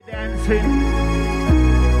mixing.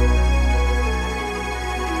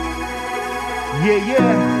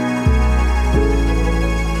 Yeah.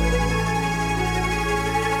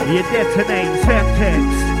 You detonate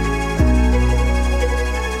Cemtex.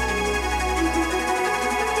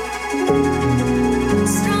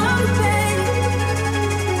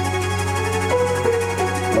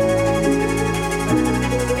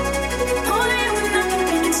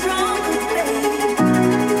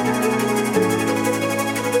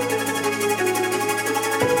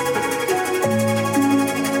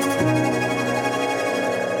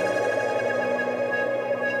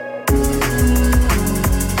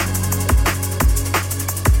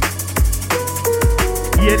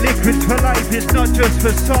 Liquids for life is not just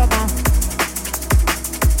for summer.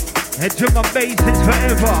 And drum and bass is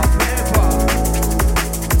forever.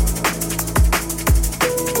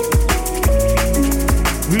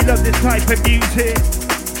 We love this type of music.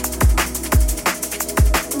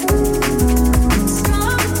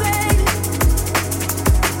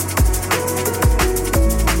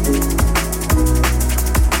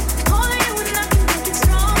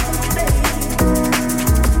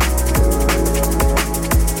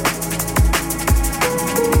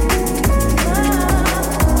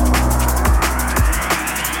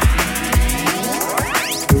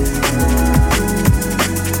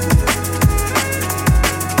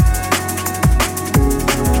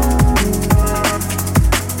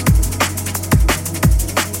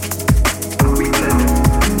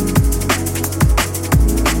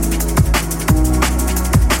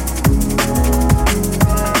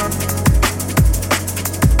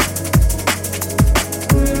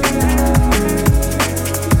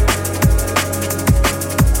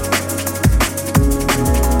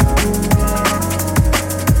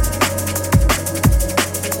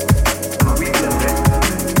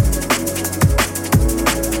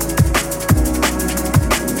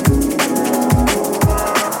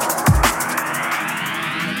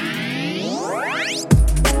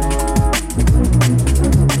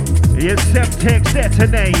 Cemtex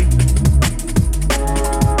detonate.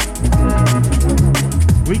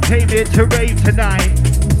 We came here to rave tonight.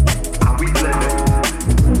 We live it.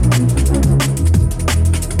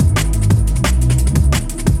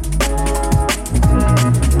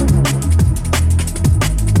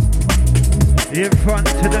 In front,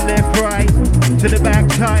 to the left, right, to the back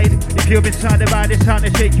side. If you're inside about this time to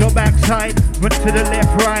shake your backside. Run to the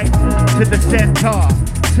left, right, to the center.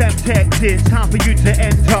 Cemtex, it's time for you to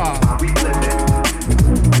enter.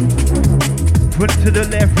 Put to the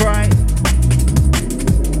left, right.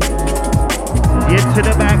 Into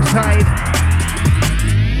the backside.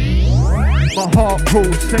 My heart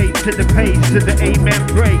pulsates to the pace of the amen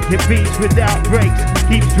break. It beats without breaks,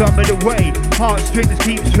 keeps drumming away. Heartstrings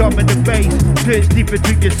keeps drumming the bass. Search deep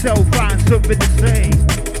into yourself, find something to say.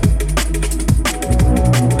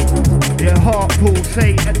 Your heart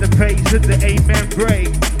pulsates at the pace of the amen break.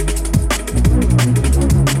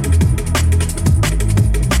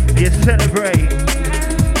 You celebrate.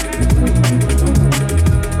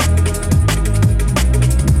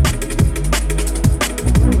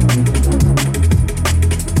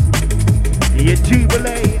 You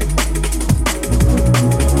jubilate.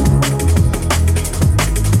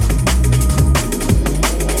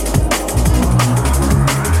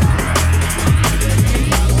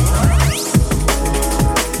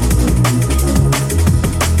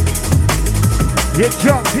 You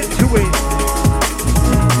jump into it.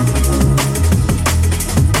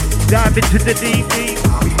 Dive into the deep.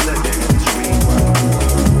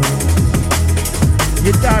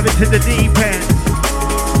 You dive into the deep end.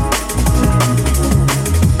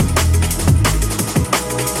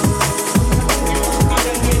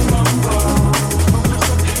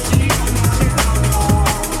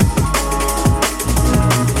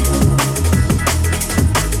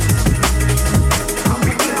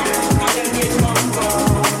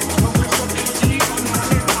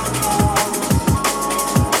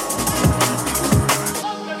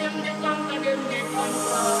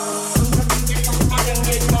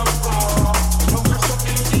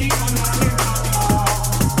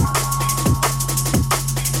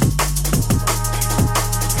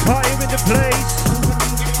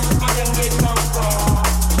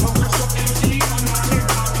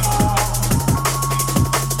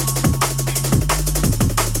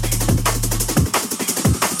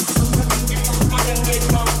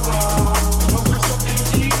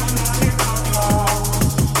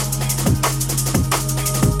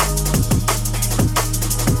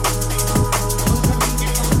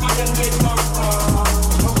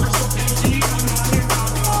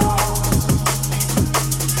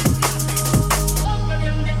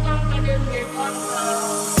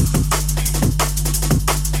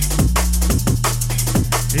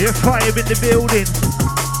 Yeah, fire in the building.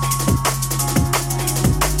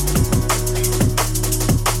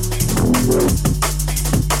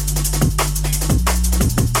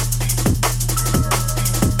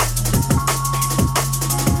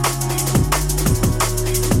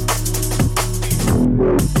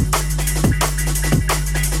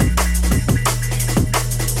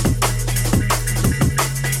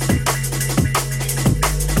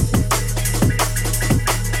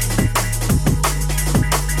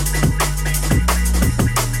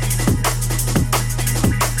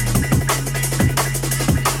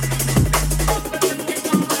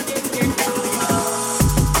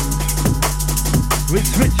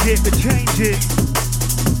 But change it.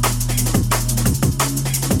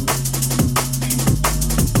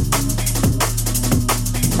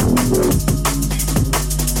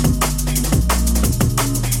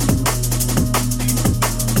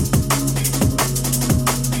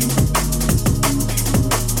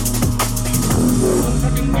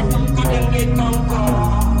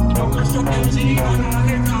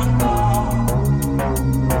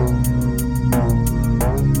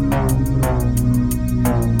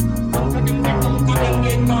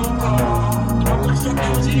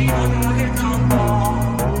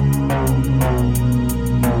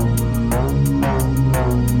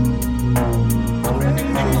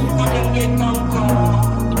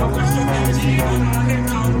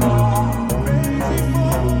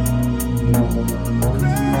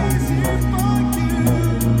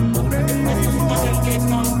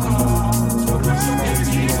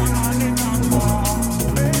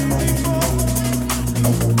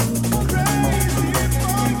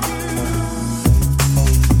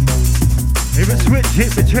 Switch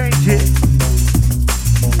it, but change it.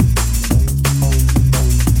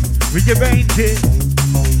 Rearrange it.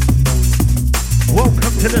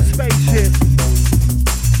 Welcome to the spaceship.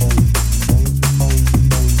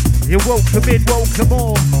 You're welcome in, welcome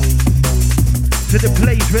all to the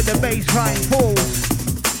place where the bass line falls.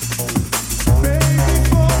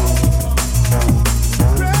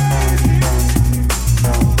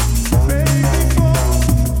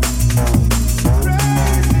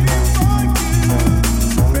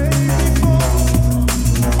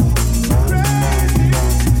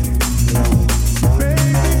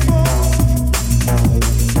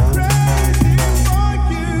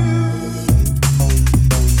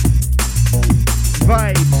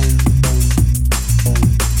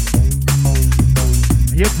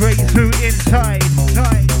 Break through inside,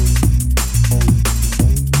 tight.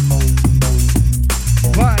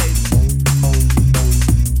 Vibes.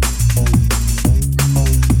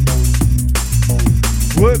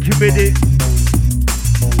 Working with it.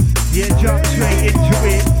 Yeah, jump straight into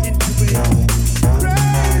it, into it.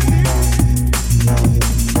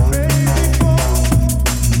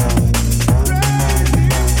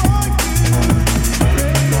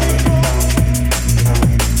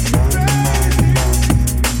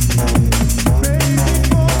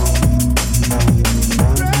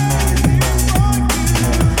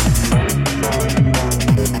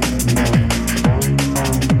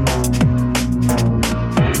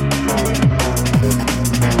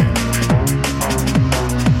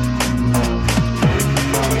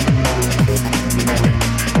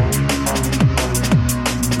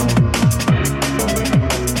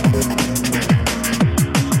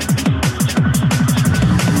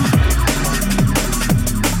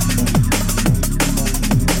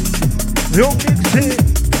 You'll mix it.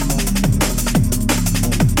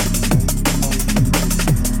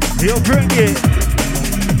 You'll bring it.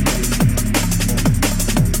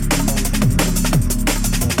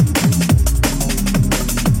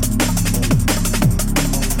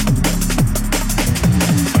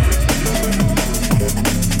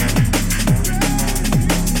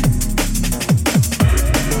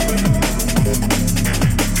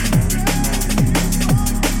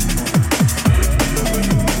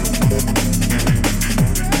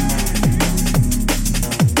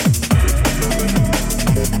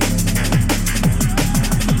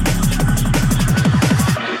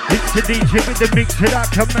 The DJ with the mix that I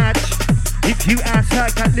can match. If you ask, I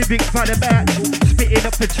got lyrics by the batch. Spitting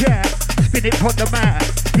up the chat, spin it on the mat.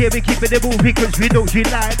 Yeah, we keeping it moving because we know you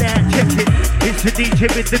like that. Check it, it's the DJ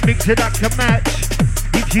with the mix that I can match.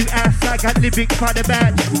 If you ask, I got lyrics by the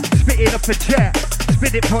batch. Spitting up the chat,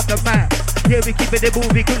 spin it on the mat. Yeah, we keeping it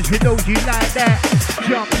moving because we know you like that.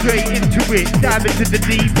 Jump straight into it, dive into the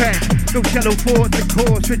deep end. No shallow thoughts, of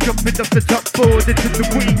course, we're jumping off the top board into the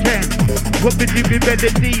weekend. What we do, we better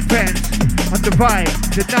depends on the vibe,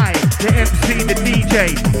 the night, the MC, the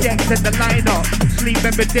DJ, decks and the lineup. Sleep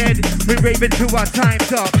when we're dead, we're raving till our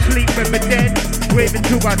time's up. Sleep when we're dead, raving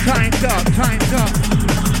till our time's up, time's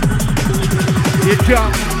up. You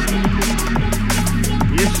jump.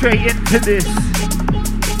 You're straight into this.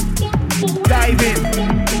 Dive in.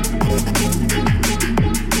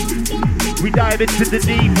 We dive into the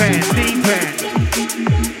deep end, deep end.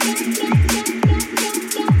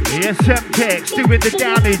 Yes, Cemtex doing the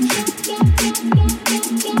damage.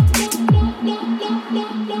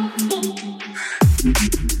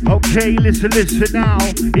 Okay, listen now.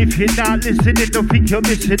 If you're not listening, don't think you're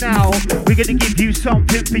missing out. We're gonna give you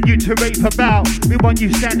something for you to rave about. We want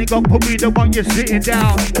you standing up, but we don't want you sitting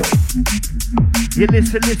down. You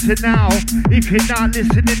listen now. If you're not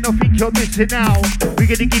listening, don't think you're missing out. We're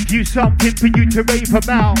gonna give you something for you to rave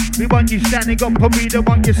about. We want you standing up, but we don't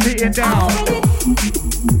want you sitting down.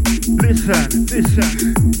 Listen.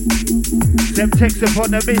 Cemtex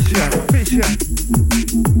upon a mission.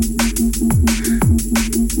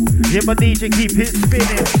 Yeah, my DJ keep it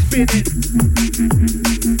spinning.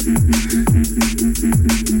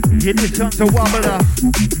 Yeah, this one's a wobbler.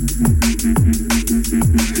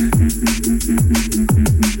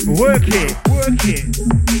 Work it.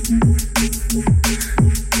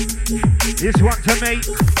 This one to me.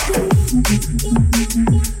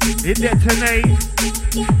 It detonate.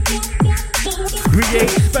 Create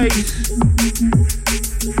space.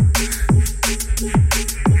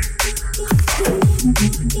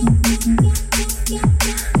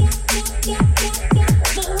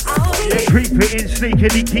 Creep it in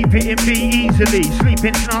sneakily, keep it in me easily.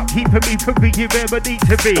 Sleeping snark, keeping me from being where I need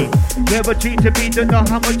to be. Where I dream to be, don't know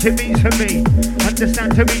how much it means to me.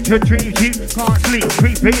 Understand to reach your dreams, you can't sleep.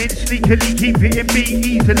 Creep it in sneakily, keep it in me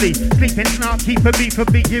easily. Sleeping snark, keeping me from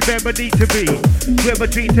being where I need to be. Where I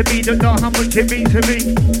dream to be, don't know how much it means to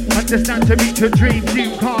me. Understand to reach your dreams,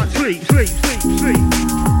 you can't sleep.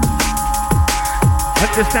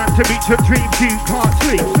 Understand to reach your dreams, you can't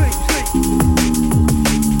sleep.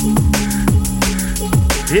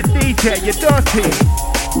 In detail, you're dirty.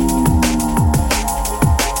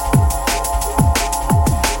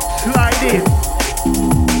 Slide in.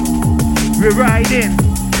 We're riding.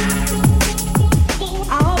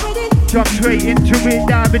 Jump straight into it,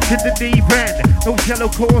 dive into the deep end. No shallow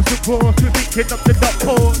course, of course, we're picking up the dot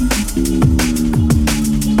board.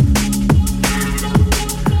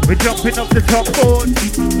 We're jumping up the top board.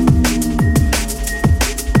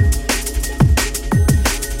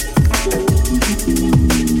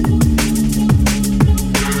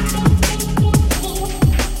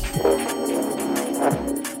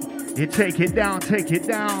 You take it down.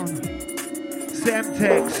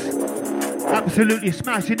 Cemtex, absolutely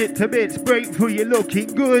smashing it to bits. Break through, you're looking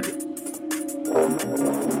good.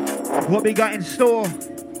 What we got in store?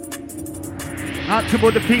 Out to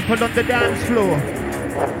all the people on the dance floor.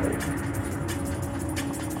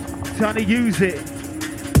 Trying to use it.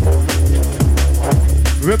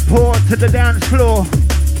 Report to the dance floor.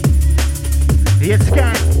 It's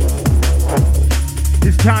scan.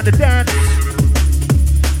 It's time to dance.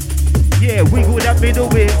 Yeah, wiggle that middle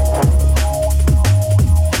bit.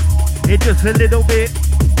 It just a little bit.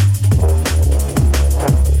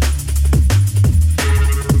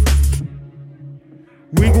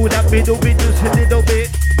 Wiggle that middle bit just a little bit.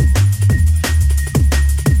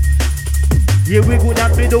 Yeah, wiggle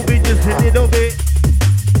that middle bit just a little bit.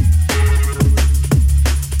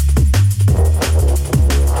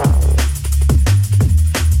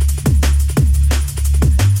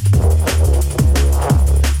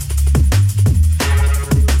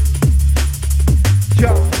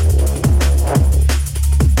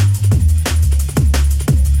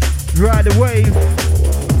 Ride the wave.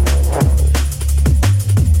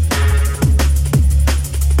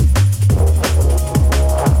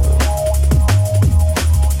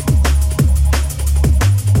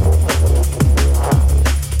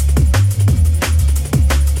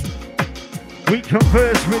 We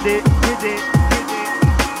converse with it.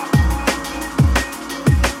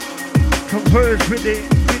 Converse with it.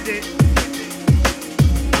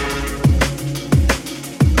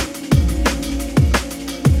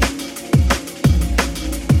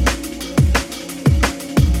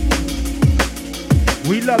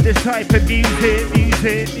 We love this type of music.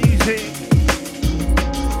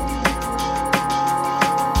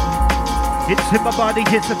 It's in my body,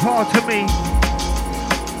 it's a part of me.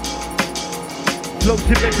 Flows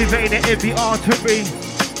in every vein and every artery.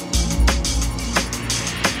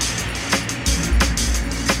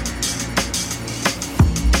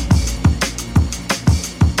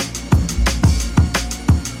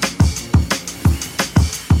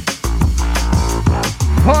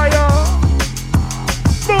 Fire!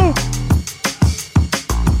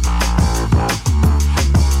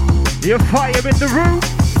 You're fire in the room.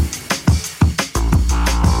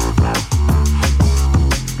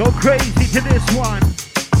 Go crazy to this one.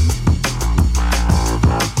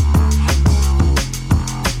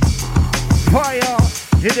 Fire.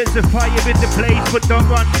 It is a fire in the place, but don't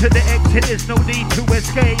run to the exit. There's no need to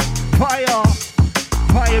escape. Fire.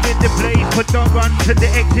 Fire in the place, but don't run to the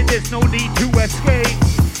exit. There's no need to escape.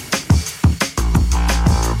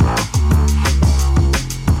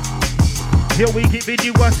 Here we giving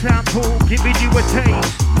you a sample, giving you a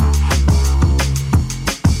taste.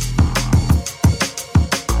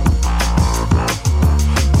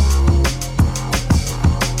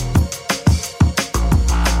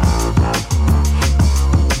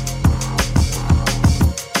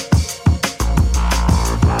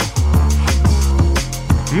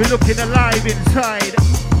 You're looking alive inside.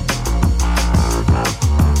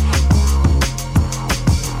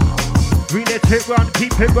 We let it run,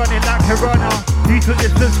 keep it running like a runner. You thought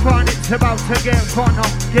this was fun, it's about to get funner.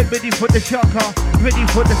 Get ready for the shocker, ready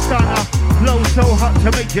for the stunner. Flow so hot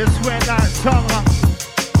to make you sweat like summer.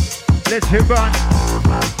 Let it run.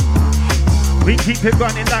 We keep it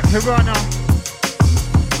running like a runner.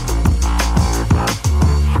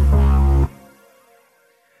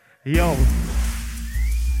 Yo.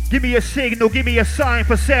 Give me a signal, give me a sign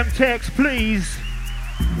for Cemtex, please.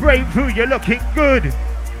 Break through, you're looking good.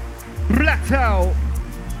 Blacked out.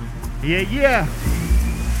 Yeah, yeah.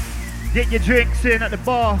 Get your drinks in at the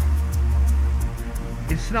bar.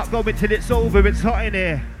 It's not going till it's over, it's hot in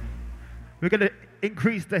here. We're gonna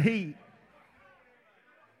increase the heat.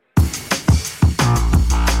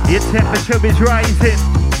 Your temperature is rising.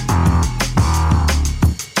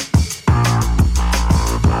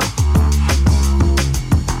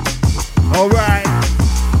 Alright.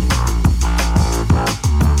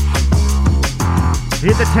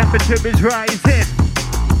 Here the temperature is rising.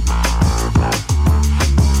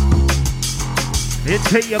 It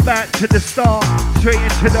take you back to the start, straight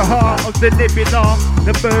into the heart of the living arm,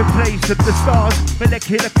 the birthplace of the stars.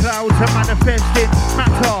 Molecular clouds are manifesting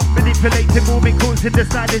matter, manipulating moving, causing the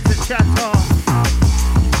standards to shatter.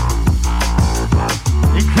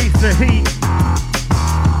 Increase the heat,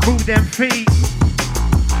 move them feet.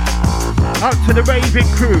 Out to the raving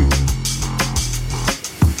crew.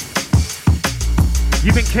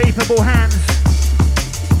 You've been capable hands.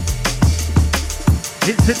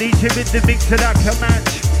 It's a DJ with the mixer that can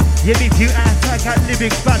match. Yeah, if you act, I got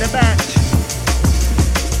lyrics by the match.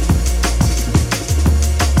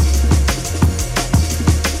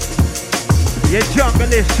 Yeah,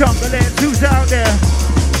 junglist, who's out there?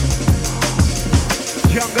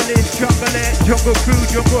 Junglist, jungle crew,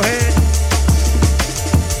 jungle head.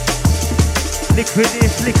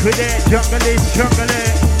 Liquidist, junglist,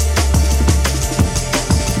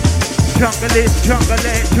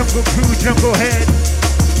 junglist, jungle crew, jungle head.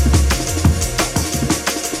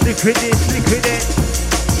 Liquidist.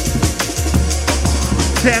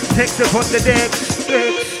 Cemtex upon the decks.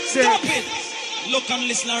 Stop it! Look and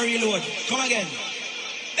listen and reload. Come again.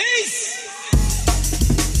 Ace!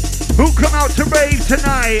 Who come out to rave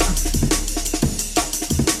tonight?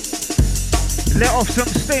 Let off some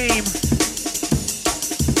steam.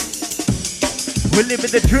 We're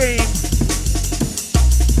living the dream.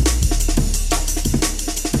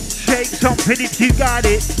 Shake something if you got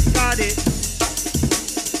it.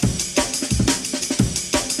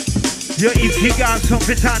 Yo, if you got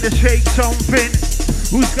something, time to shake something.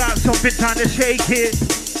 Who's got something, time to shake it?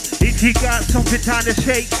 If you got something, time to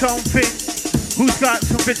shake something. Who's got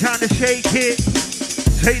something, time to shake it?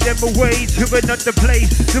 Take them away to another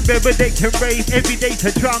place, so wherever they can rave every day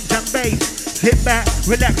to drums and bass. Sit back,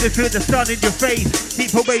 relax and feel the sun in your face.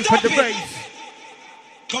 Keep away from the bass.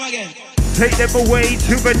 Come again. Take them away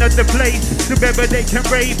to another place, so wherever they can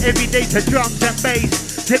rave every day to drums and bass.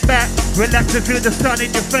 Sit back, relax and feel the sun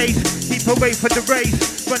in your face. Keep away from the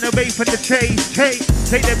race, run away from the chase.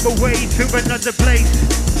 Take them away to another place.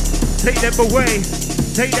 Take them away.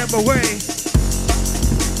 Take them away.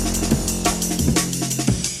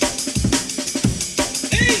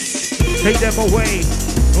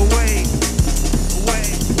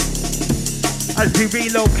 As we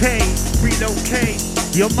relocate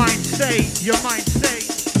your mind state.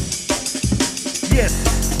 Yes.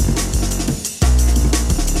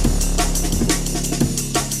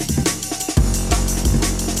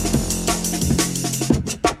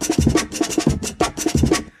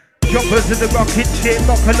 Jumpers in the rocket ship,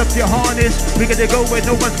 buckle up your harness. We're gonna go where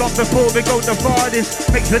no one's gone before, we go the farthest.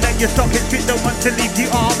 Make sure that your sockets fit, no one to leave you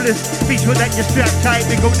armless. Be sure that you're strapped tight,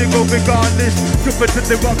 we're gonna go regardless. Jumpers in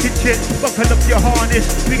the rocket ship, buckle up your harness.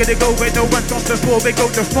 We're gonna go where no one's gone before, we go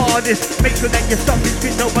the farthest. Make sure that your sockets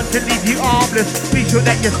fit, no one to leave you armless. Be sure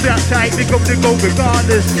that you're strapped tight, we're gonna go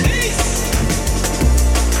regardless.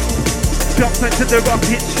 Jump into the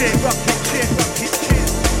rocket ship, rocket ship, rocket ship.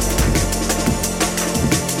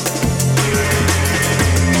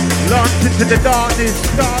 Launch into the darkness,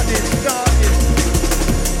 darkness, darkness.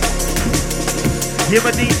 Yeah,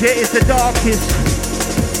 my DJ is the darkest.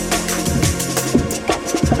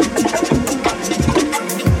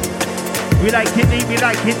 We like it deep, we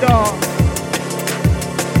like it dark.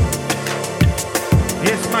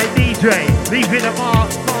 It's my DJ, leaving a mark.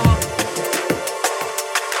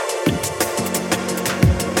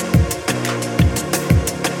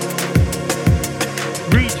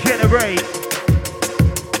 Regenerate.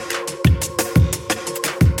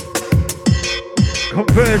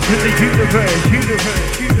 Converge to the universe.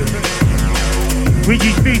 We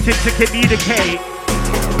use music to communicate.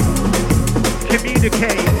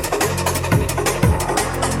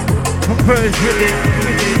 Converge with it.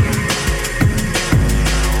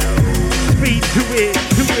 Speak to it.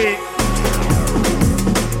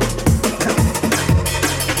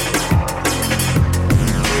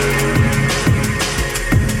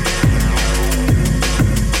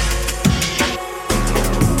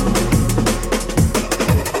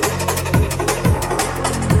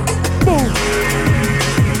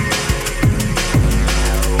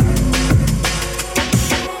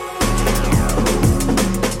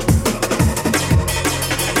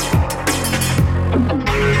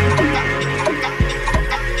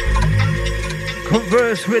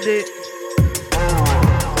 Converse with it.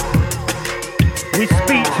 We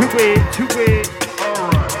speak to it.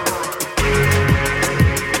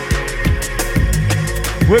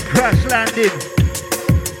 We're crash landing.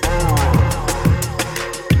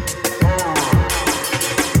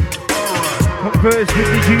 Converse with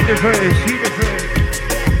the universe.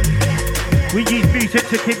 We use music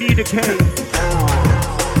to communicate.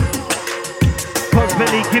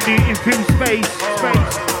 Cosmically commuting through space.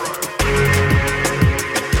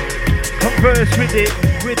 Converse with it.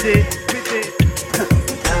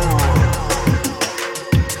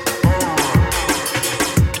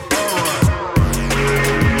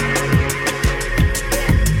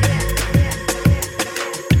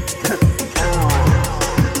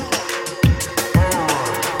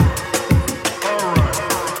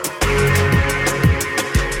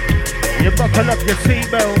 You buckle up your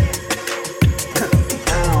seatbelt.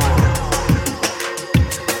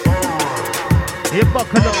 You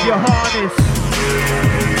buckle up your harness.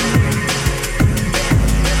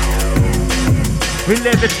 We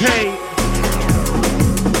levitate.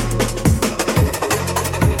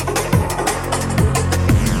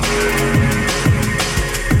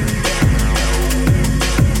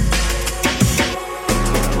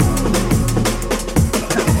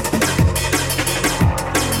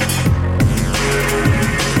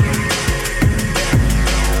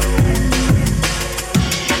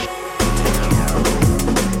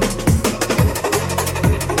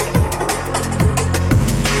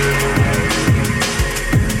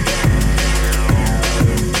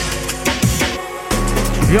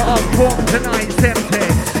 You're on form tonight,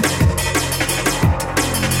 Cemtex.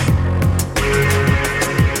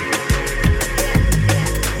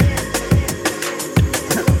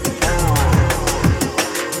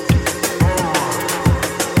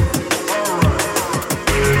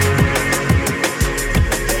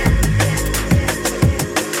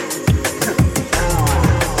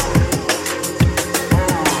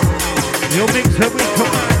 Your mixer we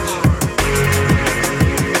command.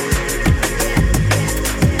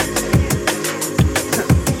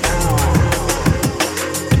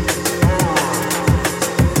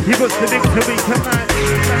 Give us the mixer we can match.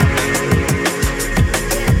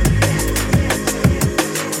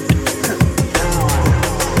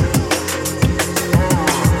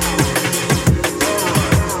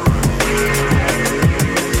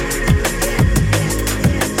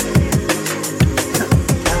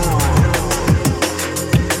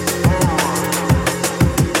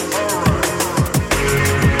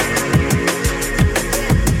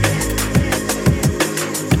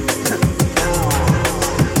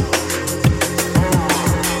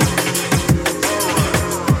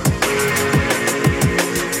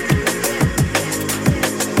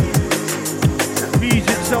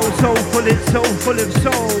 Full of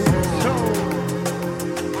soul.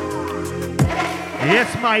 Yes,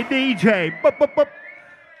 my DJ.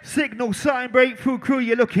 Signal sign breakthrough crew,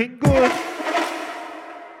 you're looking good.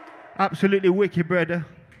 Absolutely wicked, brother.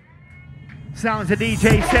 Sounds of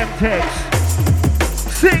DJ Cemtex.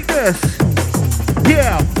 Sickness.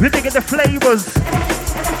 Yeah, we're digging the flavors.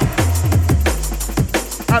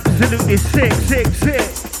 Absolutely sick.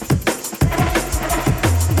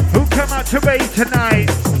 Who come out to rave tonight?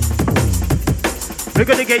 We're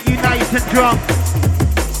gonna get you nice and drunk.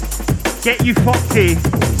 get you funky.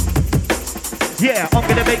 Yeah, I'm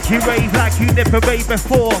gonna make you rave like you never raved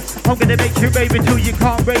before. I'm gonna make you rave until you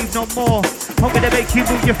can't rave no more. I'm gonna make you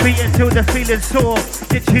move your feet until the feeling's sore.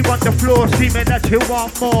 Get you on the floor, screaming that you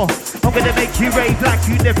want more. I'm gonna make you rave like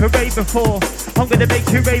you never raved before. I'm gonna make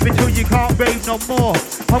you rave until you can't rave no more.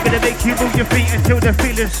 I'm gonna make you move your feet until the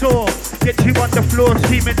feeling's sore. Get you on the floor,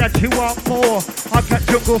 screaming that you want more. I've got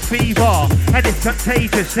jungle fever, and it's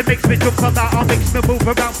contagious. It makes me jump about, it makes me move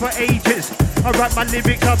around for ages. I write my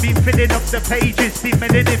lyrics, I've been filling up the pages, been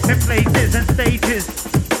many different places and stages.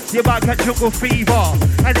 Yeah, I got jungle fever,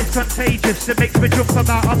 and it's contagious. It makes me jump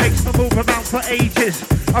about, it makes me move around for ages.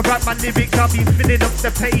 I write my lyrics, I've been filling up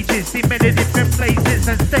the pages, been many different places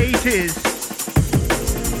and stages.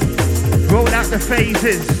 Roll out the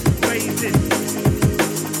phases.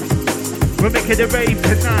 We're making a rave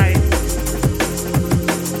tonight.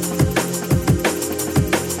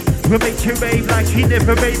 We'll make you rave like you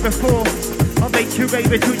never raved before. I'll make you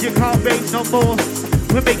rave until you can't rave no more.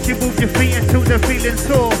 We'll make you move your feet until the feeling's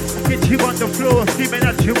sore. Get you on the floor, screaming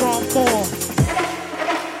that you want more.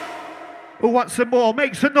 Who wants some more?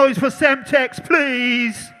 Make some noise for Cemtex,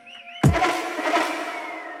 please.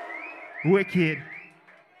 Wicked.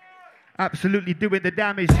 Absolutely doing the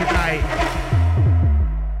damage tonight.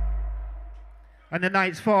 And the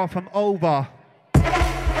night's far from over.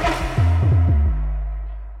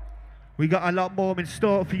 We got a lot more in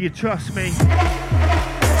store for you, trust me.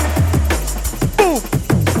 Boom!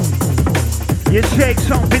 You shake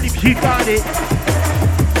something if you got it.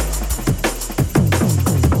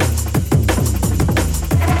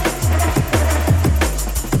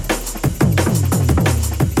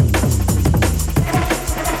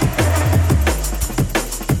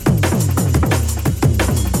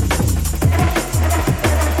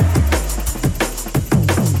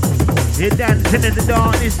 You're dancing in the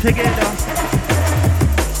darkness together.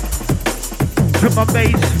 Drum and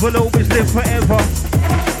bass will always live forever.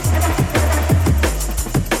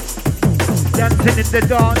 Dancing in the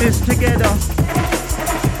darkness together.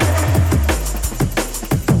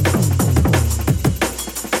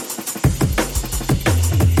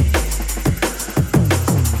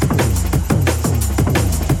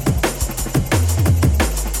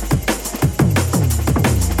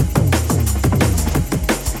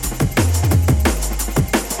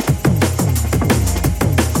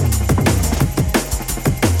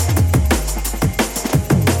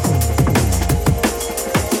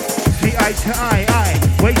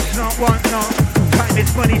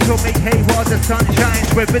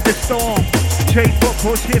 With the storm, trade book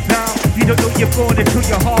or ship out. You don't know you're born until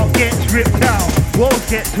your heart gets ripped out. Walls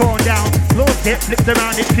get torn down, floors get flipped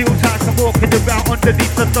around. It feels like I'm walking around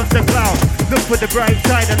underneath the thundercloud. Look for the bright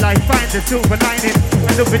side of life, find the silver lining.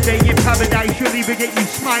 Another day in paradise, you'll even get you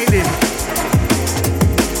smiling.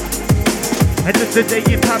 Another day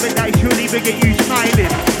in paradise, you'll even get you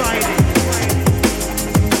smiling.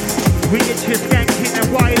 We get you skanking and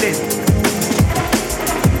whiling.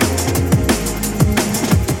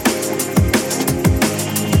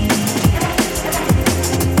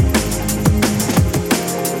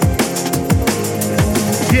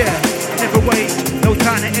 Yeah, never wait, no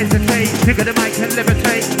time to hesitate. Pick up the mic and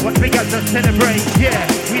levitate, watch me get to celebrate. Yeah,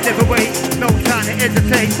 we never wait, no time to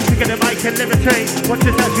hesitate. Pick up the mic and levitate, watch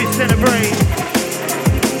us as we celebrate.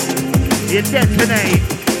 You detonate,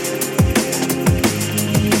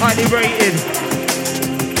 highly rated.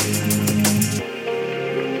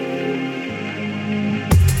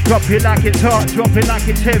 Drop it like it's hot, drop it like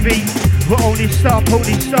it's heavy. We'll only stop when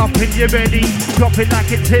you're ready. Drop it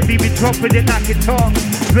like it's heavy, we dropping it like it's hot.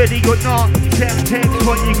 Ready or not, Cemtex,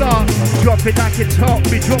 what you got? Drop it like it's hot,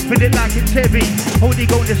 we dropping it like it's heavy. Only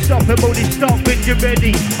gonna stop when you're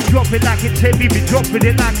ready. Drop it like it's heavy, we dropping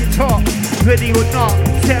it like it's hot. Ready or not,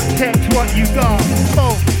 Cemtex, what you got?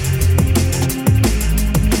 Oh.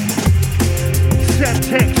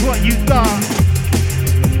 Cemtex, what you got?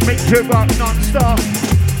 Make your rock non-stop.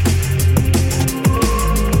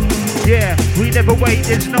 Yeah, we never wait,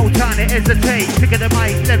 there's no time to hesitate. Pick up the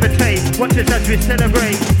mic, levitate, watch us as we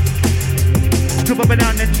celebrate. Jump up and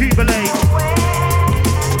down and jubilate.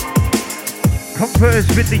 Converse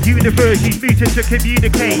with the universe, use music to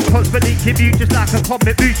communicate. Constantly commute just like a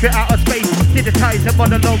comet, move to outer space. Digitize the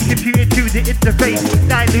monologue, computing to the interface.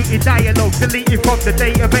 Diluting dialogue, deleting from the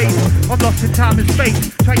database. I'm lost in time and space,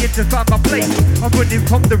 trying to find my place. I'm running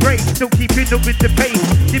from the race, still keeping up with the pace.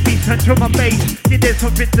 The beats and drum and bass, yeah, there's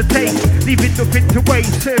something to take. Leaving nothing to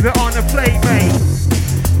waste, serve it on a plate, mate.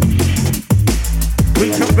 We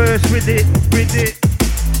converse with it.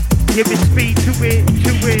 Yeah, we speak to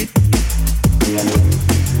it.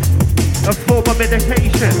 A form of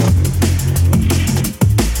meditation.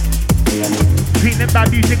 Treating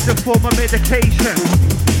bad music's a form of medication.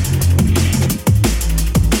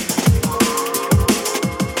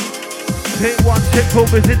 Take one step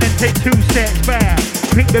forwards and then take two steps back.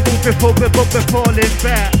 Quick the move before falling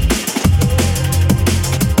back.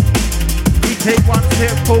 We take one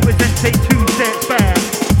step forwards and take two steps back.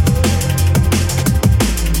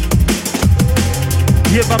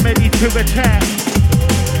 Yeah, I'm ready to attack.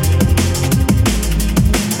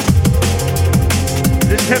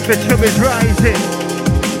 The temperature is rising.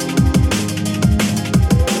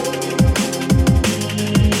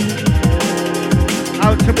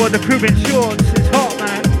 Out toward the crew in shorts, it's hot,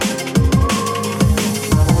 man.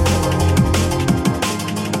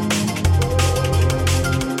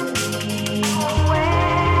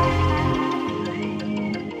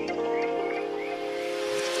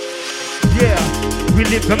 Yeah, we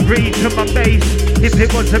live and breathe to my base. If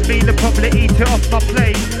it wasn't me, they'd probably eat it off my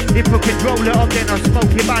plate. If I could roll it on, then I'll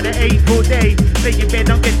smoke it by the 8 all day. Lay in bed,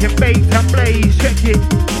 I'm getting baked and blaze. Check it.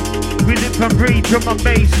 We live and breathe to my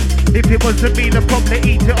base. If it wasn't me, they'd probably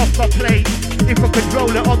eat it off my plate. If I could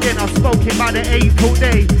roll it on, then I'll smoke it by the 8 all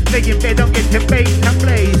day. Lay in bed, I'm getting baked and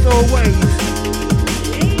blaze. Always.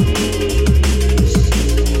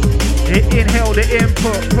 Inhale the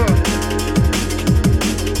input.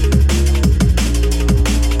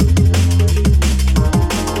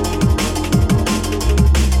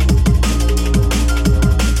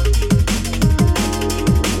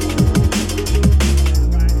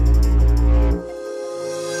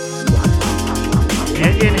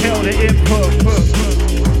 Inhale the input.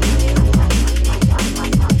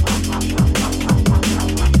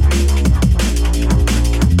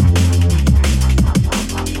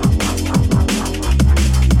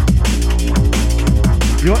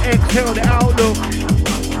 Your exhale the outlook.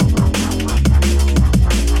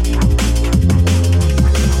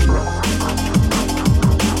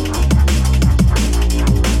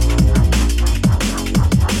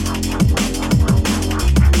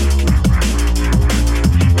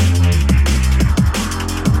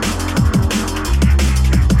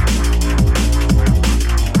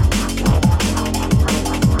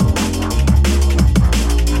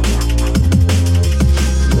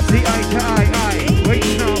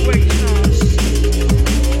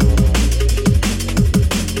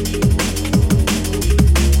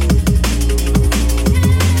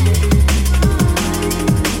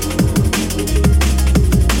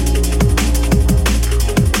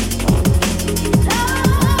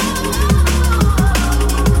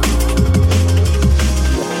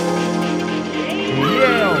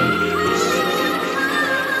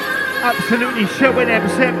 Absolutely showing them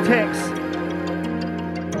Cemtex.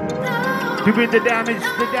 Doing the damage.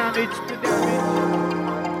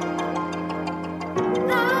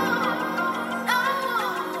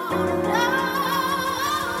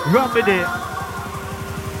 Run with it.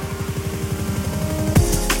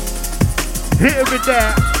 Hit it with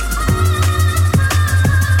that.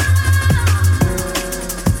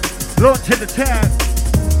 Launch an attack.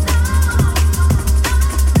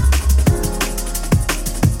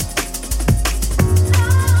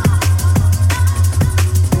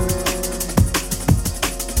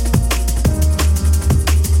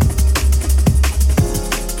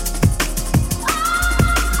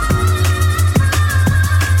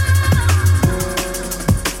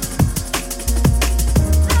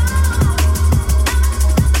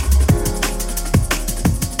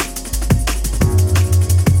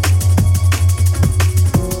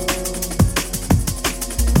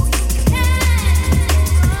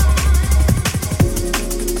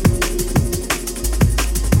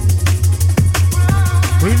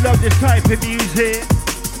 This type of music.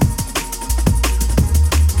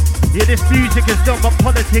 Yeah, this music has done what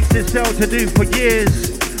politics itself to do for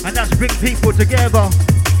years, and that's bring people together.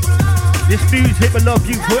 This music will love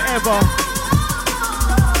you forever.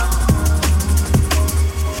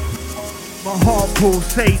 My heart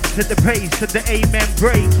pulsates at the pace of the amen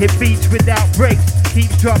break. It beats without breaks,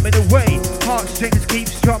 keeps drumming away. Heartstrings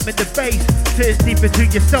keeps drumming the bass. Tears deep into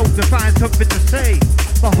yourself to find something to say.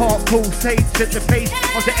 My heart pulsates at the pace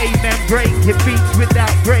of the amen break. It beats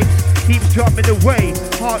without breaks, keeps drumming away.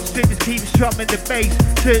 Heartstrings keeps drumming the bass.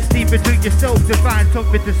 Search deep into yourself to find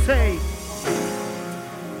something to say.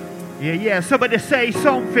 Yeah, somebody say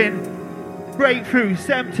something. Break Thru,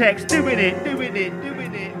 Cemtex, doing it.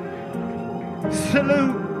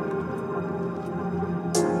 Salute.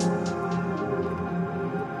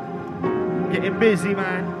 Getting busy,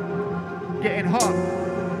 man. Getting hot.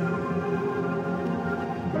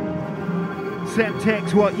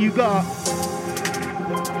 Cemtex, what you got?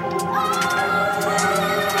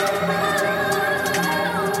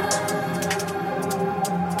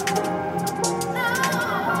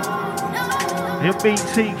 You're beat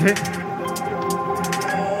seeking.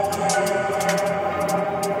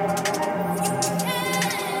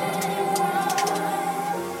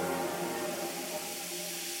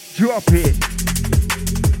 Drop it.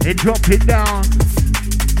 And drop it down.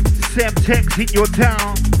 Cemtex in your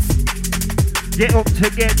town. Get up to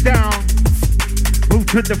get down. Move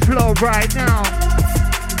to the floor right now.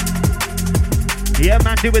 Yeah,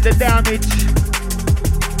 man, doing the damage.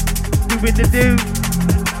 Doing the do.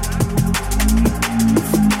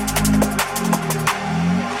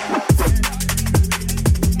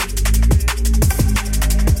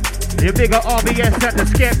 The bigger RBS and the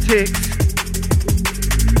Skeptics.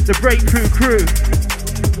 The Break Thru crew.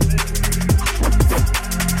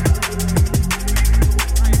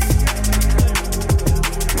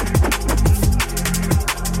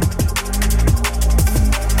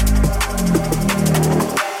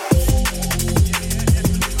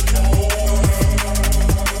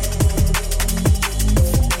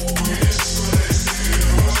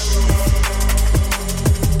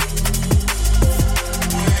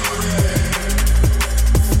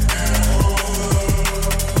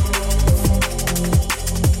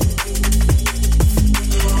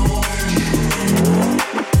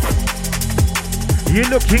 You're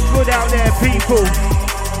looking good out there, people.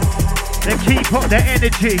 Then keep up the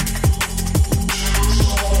energy.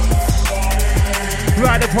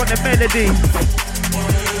 Right up on the melody.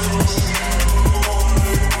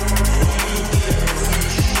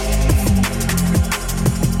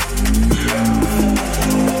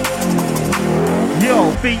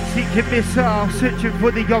 Yo, beat seeking missile, searching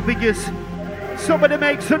for the obvious. Somebody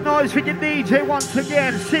make some noise for your DJ once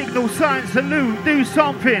again. Signal, sign, salute, do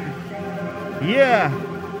something. Yeah.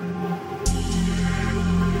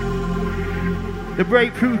 The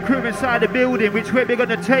Break Thru crew inside the building, which way we're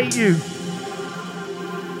gonna take you.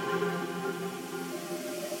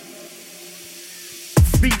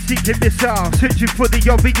 Beat seeking missile, searching for the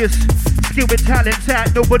obvious. Skill with talent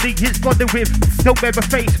that nobody is bothered with. Don't ever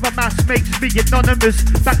face my mask makes me anonymous.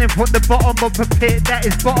 Battling from the bottom of a pit that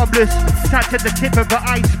is bottomless. Tied to the tip of an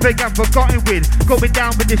iceberg I'm forgotten with. Going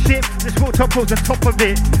down with the ship, this water top on the top of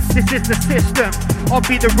it. This is the system, I'll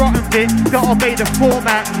be the rotten bit. Don't obey the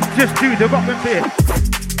format, just do the rotten bit.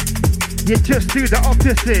 You just do the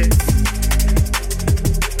opposite.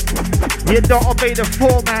 You don't obey the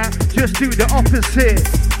format, just do the opposite.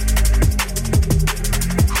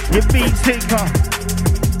 You beat seeker,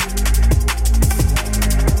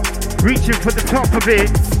 reaching for the top of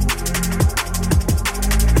it.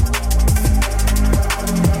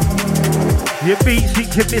 You beat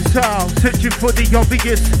seeking missile, searching for the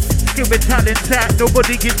obvious. Skill with talent that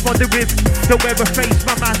nobody gets bothered with. Don't ever face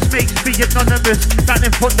my mask makes me anonymous.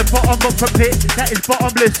 Landing from the bottom of a pit that is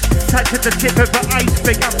bottomless. Tied to the tip of an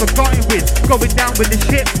iceberg I'm forgotten with. Going down with the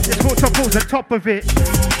ship, this water falls on top of it.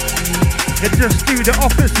 And just do the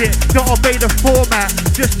opposite, don't obey the format,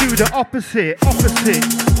 just do the opposite, opposite.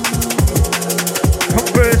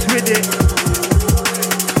 Converse with it.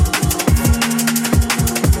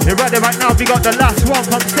 You're right there right now, we got the last one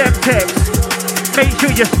from Cemtex. Make sure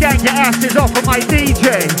you scan your asses off of my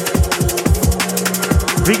DJ.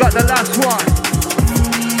 We got the last one.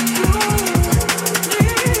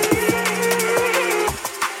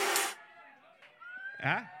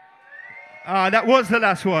 Huh? Ah, that was the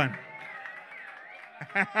last one.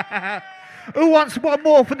 Who wants one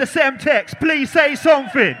more for the Cemtex? Please say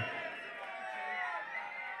something.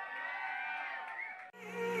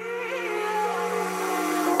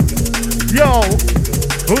 Yo,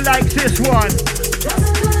 who likes this one?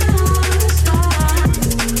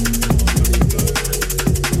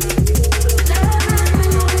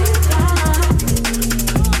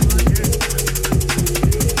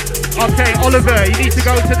 Okay, Oliver, you need to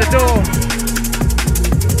go to the door.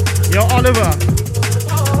 Yo, Oliver.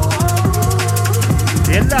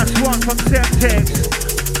 Yeah, last one from Cemtex.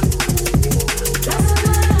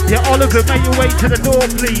 Yeah, Oliver, make your way to the door,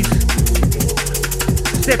 please.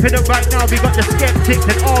 Stepping up right now, we got the Skeptics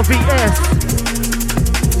and RVS.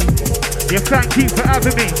 Yeah, thank you for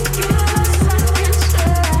having me.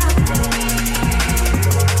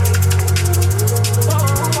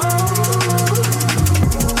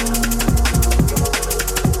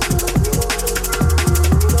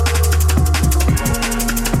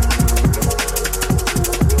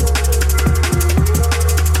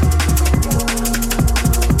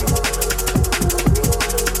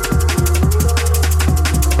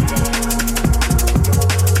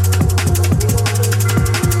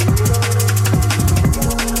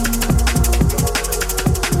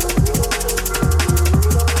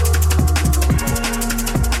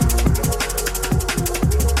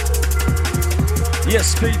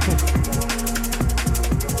 Yes, people.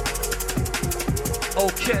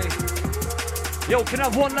 Okay. Yo, can I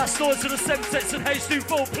have one last noise to the Cemtex and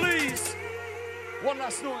H2flo, please? One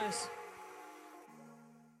last noise.